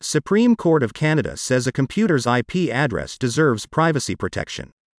Supreme Court of Canada says a computer's IP address deserves privacy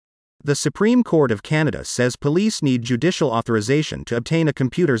protection. The Supreme Court of Canada says police need judicial authorization to obtain a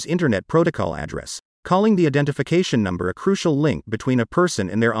computer's Internet Protocol address, calling the identification number a crucial link between a person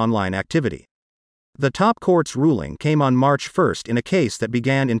and their online activity. The top court's ruling came on March 1 in a case that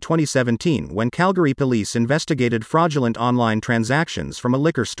began in 2017 when Calgary police investigated fraudulent online transactions from a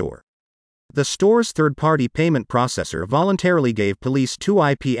liquor store. The store's third-party payment processor voluntarily gave police 2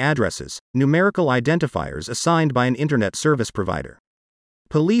 IP addresses, numerical identifiers assigned by an internet service provider.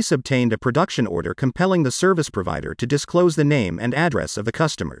 Police obtained a production order compelling the service provider to disclose the name and address of the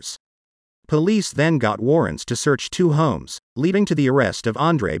customers. Police then got warrants to search 2 homes, leading to the arrest of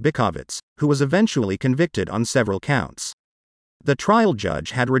Andrei Bikovets, who was eventually convicted on several counts. The trial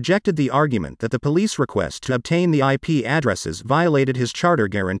judge had rejected the argument that the police request to obtain the IP addresses violated his charter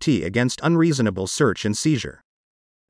guarantee against unreasonable search and seizure.